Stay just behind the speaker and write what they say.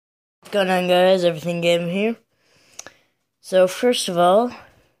going on, guys? Everything Game here. So first of all,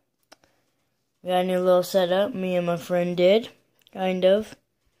 we got a new little setup me and my friend did, kind of.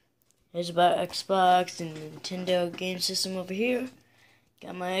 It's about Xbox and Nintendo game system over here.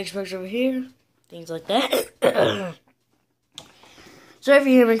 Got my Xbox over here, things like that. So if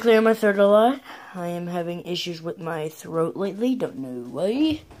you hear me clear my throat a lot, I am having issues with my throat lately, don't know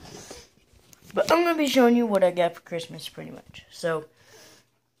why. But I'm going to be showing you what I got for Christmas pretty much. So,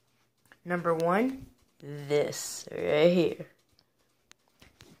 number one, this right here.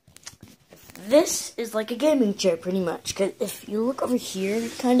 This is like a gaming chair pretty much. Cause if you look over here,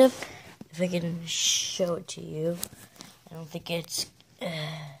 kind of, if I can show it to you, I don't think it's,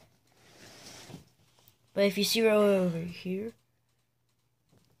 but if you see right over here,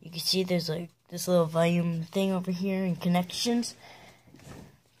 you can see there's like this little volume thing over here and connections.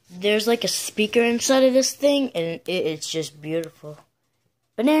 There's like a speaker inside of this thing, and it's just beautiful.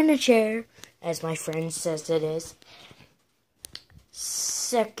 Banana chair, as my friend says it is.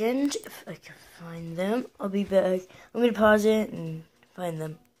 Second, if I can find them, I'll be back. I'm going to pause it and find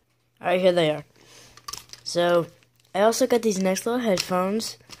them. Alright, here they are. So, I also got these nice little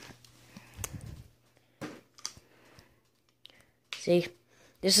headphones. See,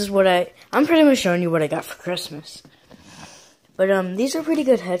 this is what I'm pretty much showing you what I got for Christmas. But, these are pretty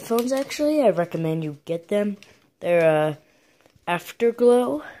good headphones, actually. I recommend you get them. They're,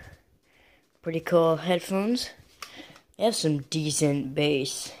 Afterglow. Pretty cool headphones. They have some decent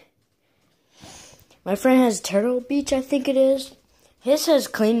bass. My friend has Turtle Beach, I think it is. His has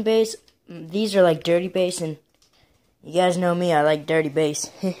clean bass. These are like dirty bass, and you guys know me, I like dirty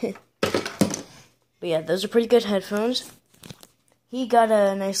bass. But yeah, those are pretty good headphones. He got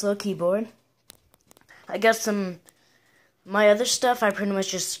a nice little keyboard. I got my other stuff, I pretty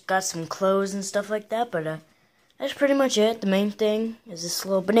much just got some clothes and stuff like that, but that's pretty much it. The main thing is this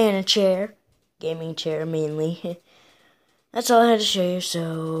little banana chair. Gaming chair, mainly. That's all I had to show you,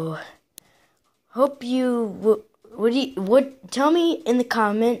 so hope you would tell me in the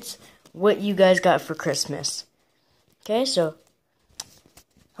comments what you guys got for Christmas. Okay, so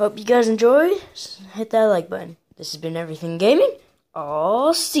hope you guys enjoyed. Hit that like button. This has been Everything Gaming.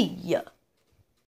 I'll see ya.